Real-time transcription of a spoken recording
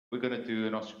We're going to do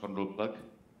an osteochondral plug.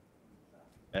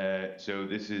 So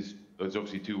there's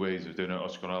obviously two ways of doing an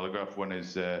osteochondral allograft. One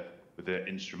is with the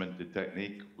instrumented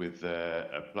technique with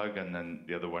a plug, and then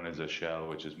the other one is a shell,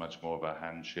 which is much more of a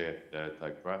hand-shaped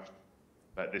type graft.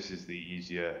 But this is the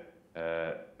easier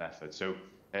method. So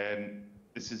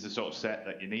this is the sort of set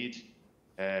that you need,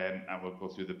 and we'll go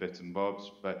through the bits and bobs,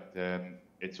 but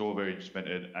it's all very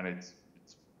instrumented, and it's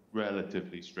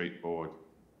relatively straightforward.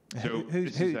 So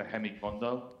this is a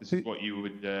hemicondyle. This is what you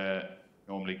would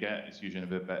normally get. It's usually in a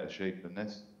bit better shape than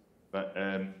this. But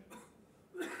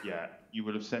yeah, you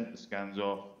will have sent the scans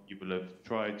off. You will have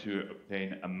tried to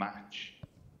obtain a match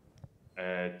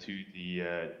to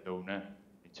the donor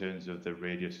in terms of the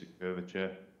radius of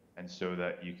curvature, and so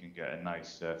that you can get a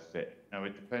nice fit. Now,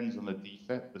 it depends on the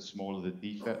defect. The smaller the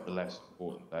defect, the less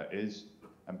important that is.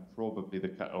 And probably the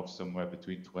cut-off somewhere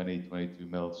between 20, 22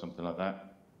 mil, something like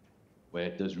that, where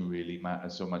it doesn't really matter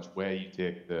so much where you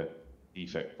take the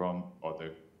defect from, or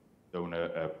the donor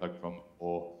plug from,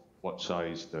 or what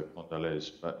size the condyle is.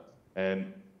 But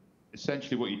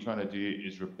essentially what you're trying to do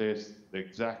is replace the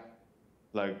exact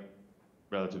plug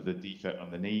relative to the defect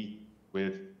on the knee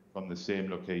from the same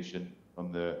location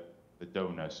from the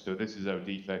donor. So this is our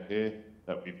defect here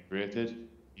that we've created.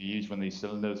 You use one of these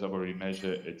cylinders. I've already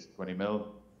measured, it's 20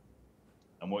 mil.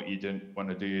 And what you don't want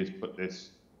to do is put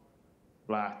this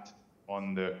flat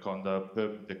on the condyle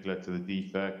perpendicular to the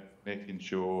defect, making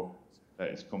sure that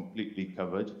it's completely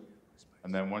covered.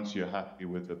 And then once you're happy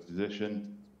with the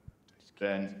position,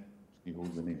 then you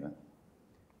hold the knee there.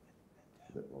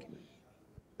 A bit wobbly.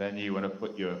 Then you want to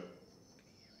put your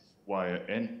wire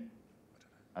in,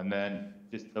 and then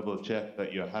just double check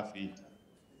that you're happy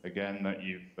again, that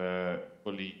you've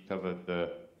fully covered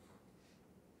the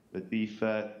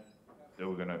defect. So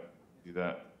we're going to do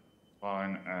that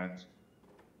fine, and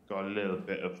got a little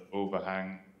bit of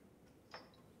overhang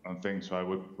on things, so I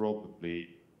would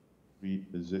probably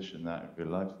reposition that in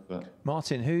real life. But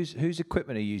Martyn, whose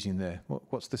equipment are you using there?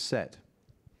 What's the set?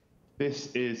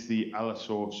 This is the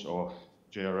Allosource or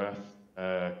JRF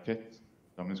kit.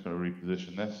 So I'm just going to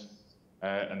reposition this,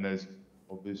 and there's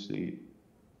obviously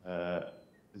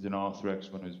there's an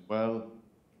Arthrex one as well,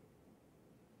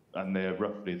 and they're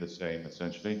roughly the same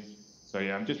essentially. So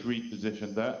yeah, I'm just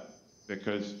repositioned that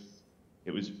because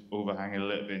it was overhanging a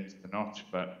little bit into the notch,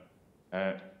 but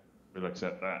we'll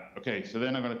accept that. Okay, so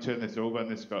then I'm going to turn this over,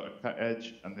 and this has got a cut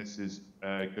edge, and this is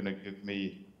going to give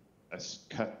me a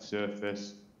cut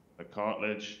surface, a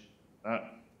cartilage,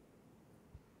 that.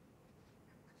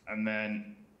 And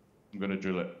then I'm going to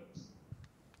drill it.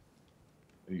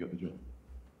 Have you got the drill?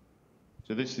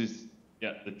 So this is,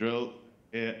 yeah, the drill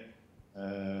here.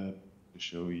 To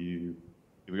show you,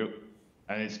 here we go.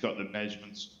 And it's got the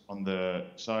measurements on the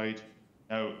side.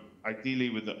 Now, ideally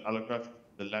with the allograft,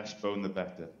 the less bone, the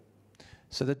better.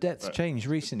 So the depth's changed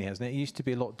recently, hasn't it? It used to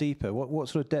be a lot deeper. What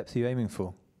sort of depth are you aiming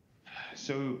for?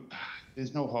 So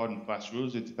there's no hard and fast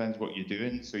rules. It depends what you're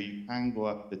doing. So you can go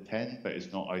up to 10, but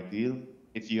it's not ideal.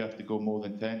 If you have to go more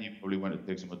than 10, you probably want to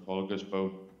take some autologous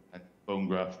bone and bone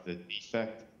graft the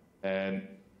defect.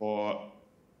 Or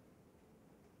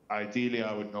ideally,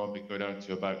 I would normally go down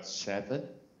to about 7.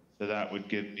 So that would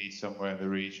give me somewhere in the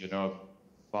region of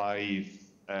 5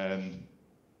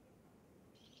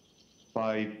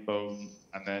 bone,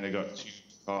 and then I got 2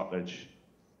 cartilage.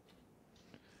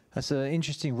 That's an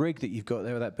interesting rig that you've got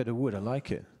there with that bit of wood. I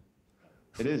like it.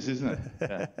 It is, isn't it?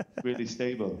 Yeah, really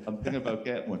stable. I'm thinking about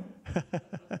getting one.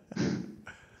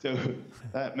 So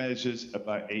that measures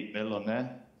about 8 mil on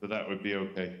there, so that would be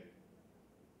okay.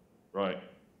 Right.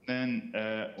 Then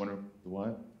want to the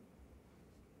wire?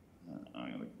 I'm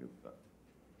going to give that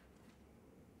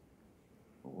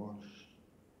a wash.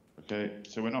 Okay,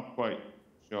 so we're not quite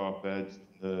sharp edged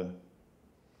the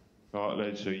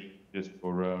cartilage, so you just go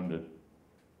around and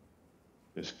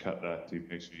just cut that to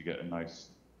make sure you get a nice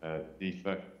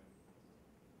defect.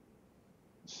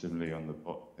 Similarly on the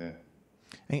bottom there.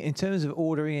 In terms of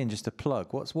ordering in just a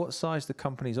plug, what size do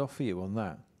companies offer you on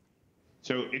that?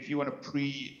 So if you want a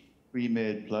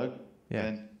pre-made plug,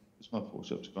 then this my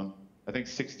forceps gone. I think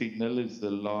 16 mil is the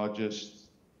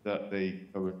largest that they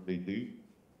currently do.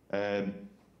 And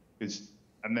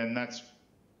then that's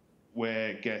where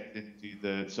it gets into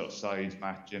the sort of size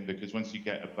matching, because once you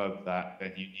get above that,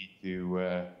 then you need to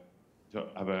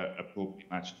have a appropriately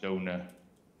matched donor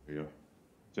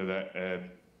so that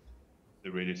the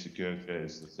radius of curvature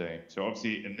is the same. So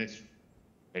obviously in this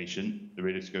patient, the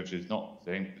radius of curvature is not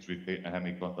the same because we've taken a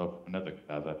hemicondyle from another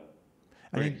cadaver.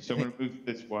 Right, so I'm going to move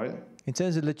this wire. In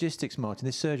terms of logistics, Martyn,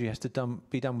 this surgery has to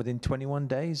be done within 21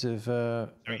 days of... So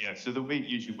yeah, so the way it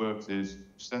usually works is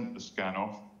send the scan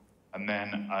off, and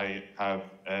then I have,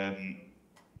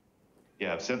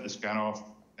 I've sent the scan off,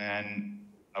 and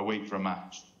I wait for a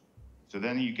match. So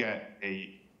then you get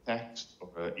a text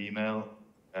or an email,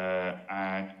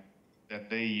 and that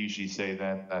they usually say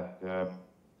then that,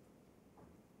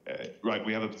 right,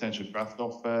 we have a potential graft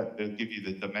offer. They'll give you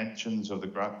the dimensions of the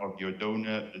graft of your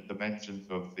donor, the dimensions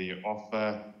of the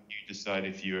offer. You decide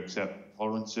if you accept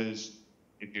tolerances.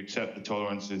 If you accept the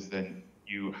tolerances, then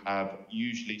you have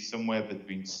usually somewhere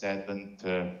between 7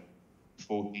 to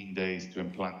 14 days to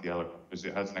implant the allograft, because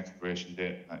it has an expiration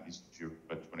date, that is due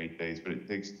about 28 days, but it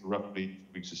takes roughly 2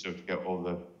 weeks or so to get all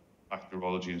the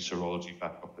bacteriology and serology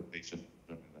back off the patient.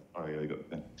 Oh yeah, I got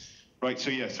the thing. Right, so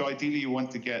yeah, so ideally you want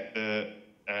to get the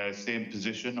same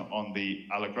position on the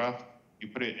allograft. You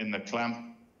put it in the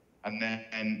clamp, and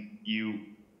then you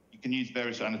can use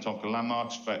various anatomical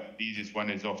landmarks, but the easiest one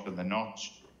is often the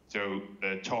notch. So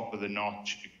the top of the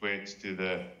notch equates to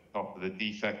the top of the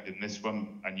defect in this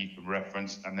one, and you can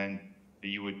reference, and then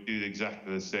you would do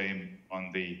exactly the same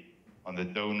on the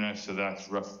donor. So that's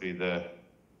roughly the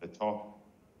top.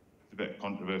 It's a bit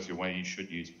controversial where you should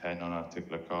use pen on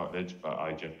articular cartilage, but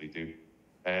I generally do.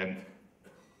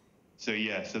 So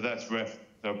yeah, so that's so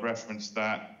reference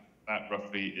that. That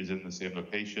roughly is in the same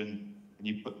location. And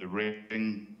you put the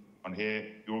ring on here.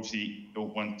 You obviously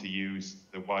don't want to use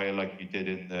the wire like you did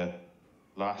in the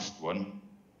last one,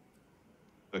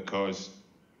 because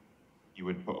you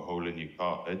would put a hole in your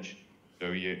cartilage. So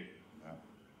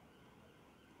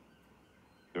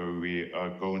we are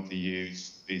going to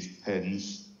use these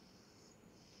pins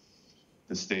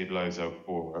to stabilize our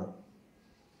fora.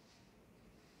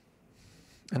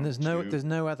 And there's no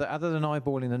other than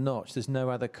eyeballing the notch. There's no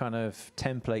other kind of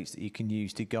templates that you can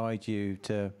use to guide you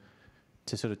to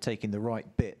sort of taking the right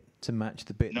bit to match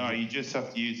the bit. No, you just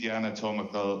have to use the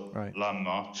anatomical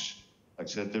landmarks. Like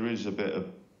I said, there is a bit of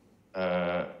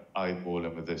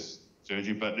eyeballing with this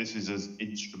surgery, but this is as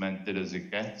instrumented as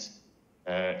it gets.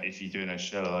 If you're doing a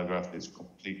shell allograft, it's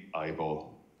complete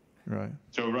eyeball. Right.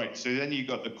 So then you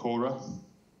got the cora.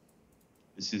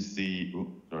 This is the,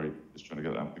 sorry, just trying to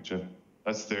get that picture.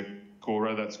 That's the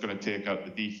cora that's going to take out the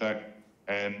defect.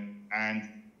 And the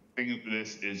thing with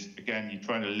this is, again, you're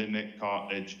trying to limit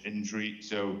cartilage injury,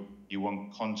 so you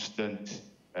want constant,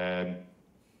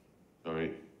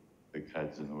 sorry, big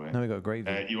head's in the way. No, we got a great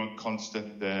view. You want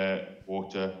constant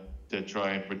water to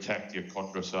try and protect your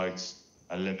chondrocytes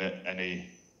and limit any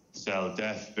cell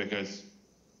death, because,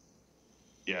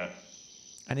 yeah.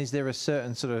 And is there a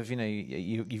certain sort of,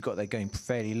 you've got that going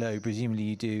fairly low, presumably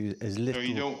you do as little... So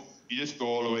you just go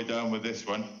all the way down with this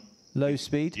one. Low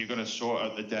speed? You're going to sort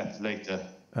out the depth later.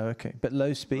 Oh, okay. But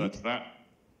low speed? So that's that.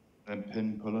 Then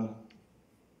pin puller.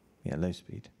 Yeah, low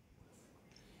speed.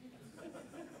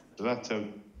 So that's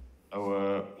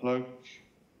our plug.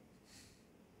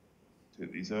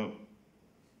 Take these out.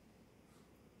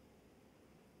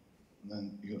 And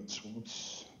then you got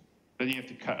swords. Then you have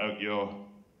to cut out your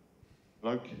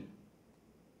plug.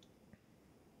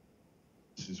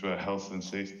 This is where health and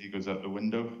safety goes out the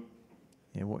window.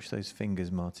 Yeah, watch those fingers,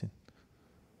 Martyn.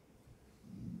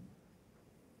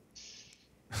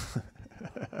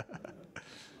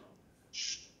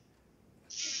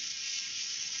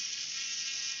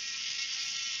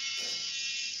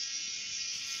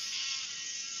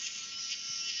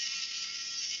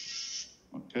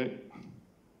 Okay.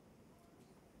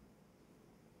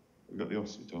 We've got the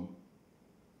osteotome.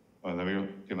 Oh, there we go.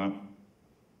 Come on.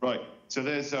 Right. So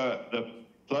there's the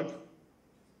plug.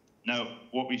 Now,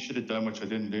 what we should have done, which I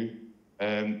didn't do,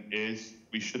 is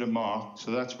we should have marked. So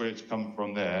that's where it's come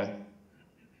from there.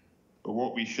 But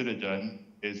what we should have done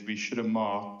is we should have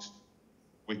marked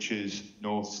which is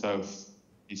north, south,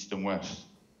 east, and west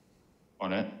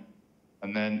on it.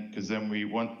 And then, because then we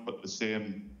want to put the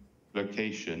same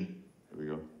location. There we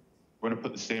go. We want to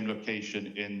put the same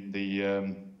location in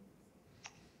the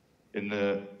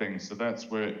thing. So that's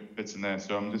where it fits in there.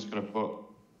 So I'm just going to put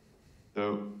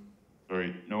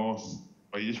north.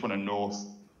 Or you just want to north.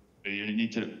 You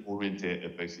need to orientate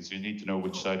it basically. So you need to know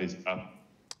which side is up.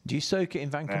 Do you soak it in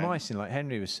vancomycin, like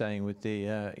Henry was saying with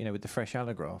the with the fresh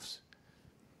allografts?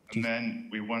 And then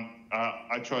we want.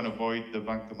 I try and avoid the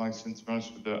vancomycin, to be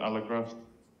honest, with the allograft,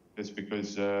 just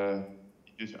because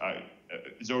there's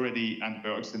already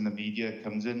antibiotics in the media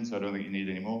comes in, so I don't think you need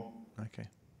any more. Okay.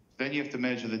 Then you have to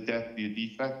measure the depth of your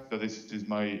defect. So this is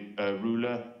my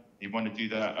ruler. You want to do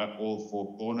that at all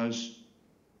 4 corners.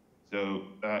 So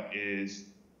that is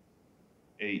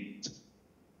 8.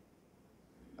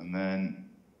 And then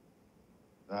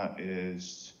that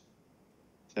is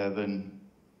 7.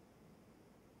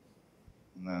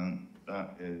 And then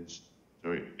that is,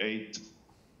 8.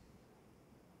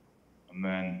 And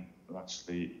then that's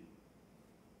the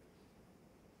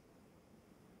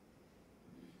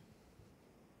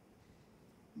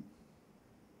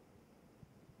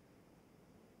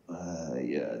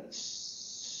yeah, it's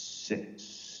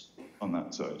 6 on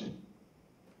that side.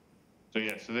 So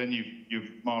yeah, so then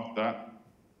you've marked that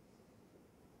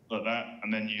like that,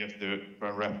 and then you have to try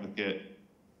and replicate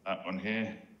that one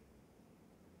here.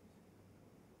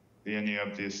 Then you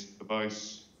have this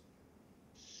device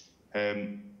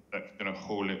that's going to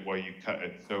hold it while you cut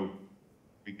it. So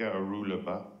we get a ruler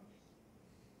back.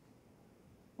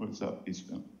 What's that piece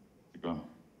gone? It's gone.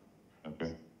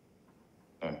 Okay.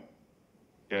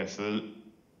 Yeah, so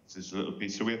it's this little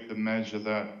piece. So we have to measure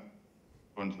that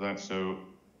onto that. So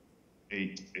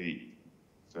 8, 8,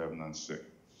 7, and 6.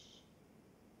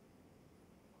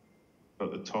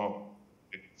 At the top,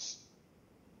 it's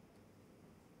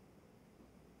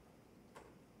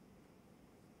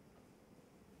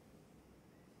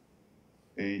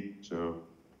eight, so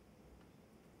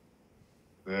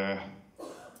there,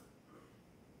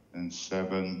 and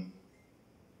 7.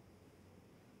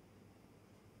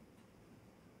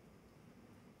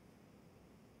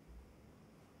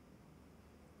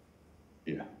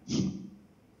 Yeah.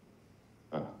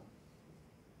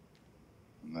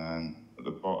 And then at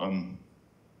the bottom,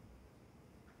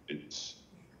 it's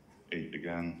 8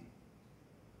 again.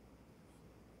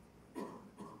 And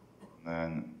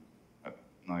then at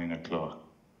 9 o'clock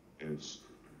is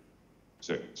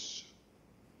 6.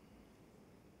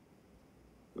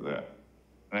 So there.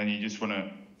 And then you just want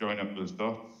to join up those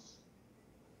dots.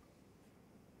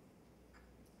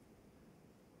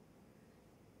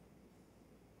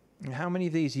 How many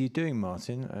of these are you doing,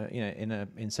 Martyn? You know,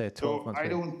 in say a 12-month. So I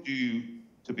don't do,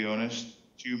 to be honest,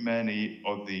 too many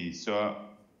of these. So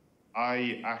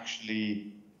I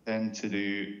actually tend to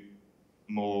do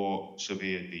more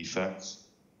severe defects.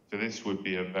 So this would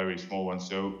be a very small one.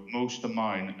 So most of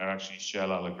mine are actually shell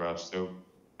allografts. So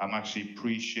I'm actually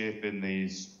pre-shaping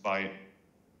these by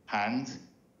hand.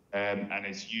 And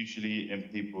it's usually in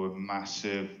people with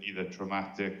massive, either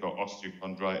traumatic or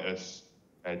osteochondritis.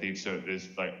 So there's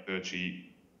like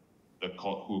virtually the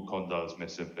whole condyle is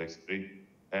missing, basically.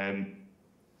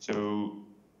 So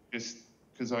just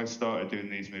because I started doing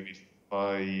these maybe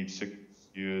 5, 6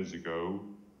 years ago,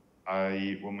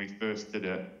 when we first did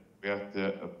it, we had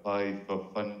to apply for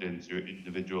funding through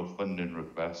individual funding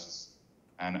requests.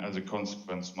 And as a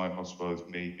consequence, my hospital has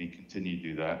made me continue to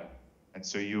do that. And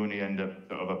so you only end up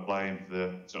sort of applying for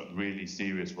the sort of really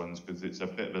serious ones because it's a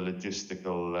bit of a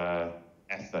logistical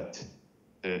effort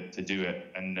to do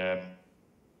it. And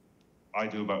I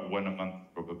do about 1 a month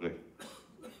probably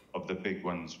of the big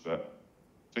ones. But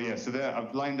so yeah, so there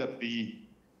I've lined up the,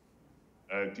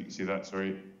 you can see that,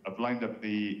 sorry. I've lined up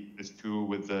this tool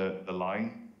with the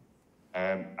line.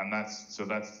 And that's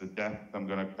the depth. I'm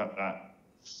gonna cut that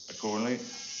accordingly.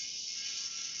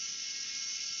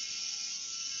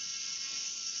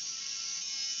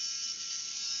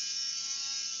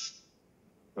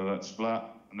 So that's flat,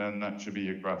 and then that should be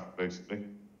your graft, basically.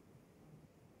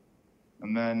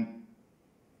 And then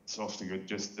it's often good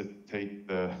just to take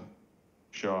the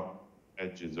sharp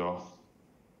edges off,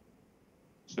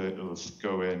 so it'll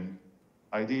go in.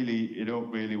 Ideally, you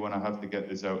don't really want to have to get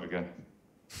this out again.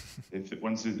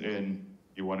 Once it's in,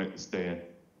 you want it to stay in.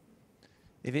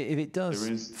 If it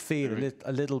does feel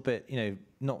a little bit, you know,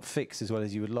 not fixed as well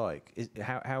as you would like,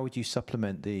 how would you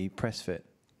supplement the press fit?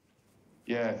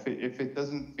 Yeah, if it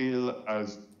doesn't feel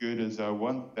as good as I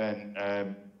want, then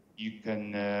you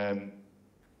can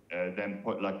then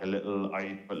put like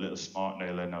I put a little smart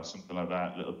nail in or something like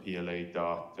that, little PLA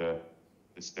dart to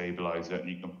stabilize it, and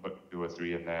you can put 2 or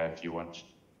 3 in there if you want.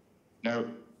 Now,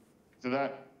 so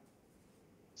that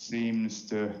seems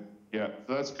to, yeah,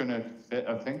 so that's gonna fit,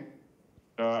 I think.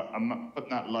 I'm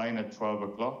putting that line at 12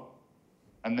 o'clock,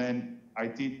 and then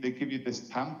they give you this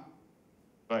tamp,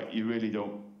 but you really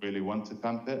don't really want to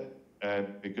tamp it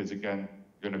because again,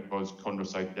 you're going to cause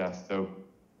chondrocyte death. So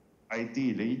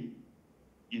ideally,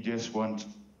 you just want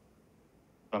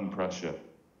thumb pressure.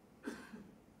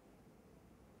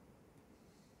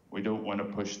 We don't want to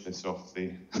push this off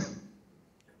the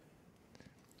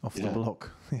the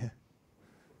block. Yeah.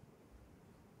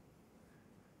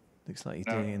 Looks like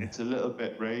you're doing it. It's a little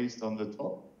bit raised on the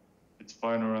top. It's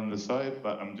finer on the side,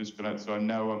 but I'm just gonna. So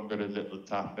now I'm gonna little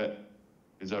tap it,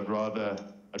 because I'd rather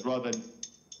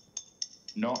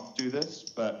not do this,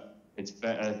 but it's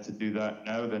better to do that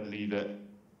now than leave it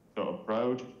sort of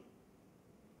proud.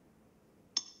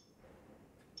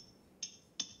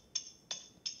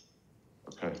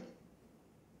 Okay,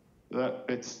 so that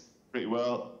fits pretty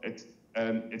well. It's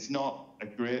not a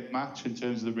great match in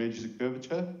terms of the radius of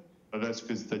curvature, but that's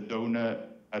because the donor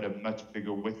had a much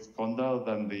bigger width condyle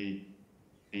than the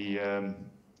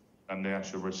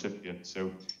actual recipient.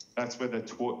 So that's where the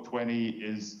 20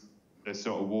 is the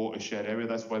sort of watershed area.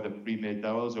 That's why the pre-made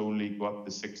dowels only go up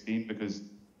to 16, because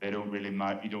they don't really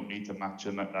you don't need to match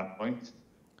them at that point.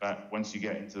 But once you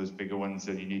get into those bigger ones,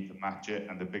 then you need to match it,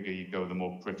 and the bigger you go, the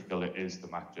more critical it is to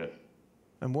match it.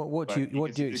 And what do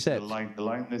you accept? Line to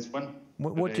line, this one.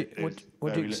 What do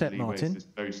you accept, Martyn? It's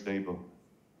very stable.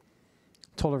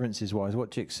 Tolerances wise, what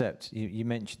do you accept? You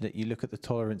mentioned that you look at the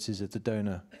tolerances of the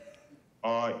donor.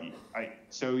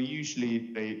 So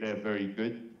usually they're very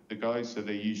good, the guys. So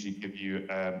they usually give you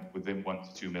within 1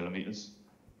 to 2 millimeters,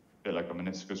 a bit like a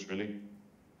meniscus, really.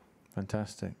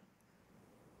 Fantastic.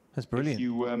 That's brilliant.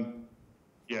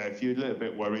 If you're a little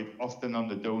bit worried, often on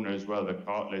the donor as well, the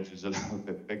cartilage is a little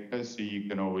bit thicker, so you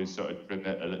can always sort of trim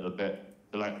it a little bit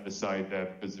to like the side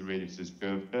there, because the radius is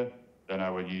curved there. Then I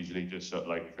would usually just sort of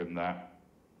like trim that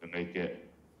to make it,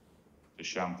 to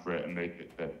chamfer it and make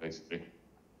it fit, basically.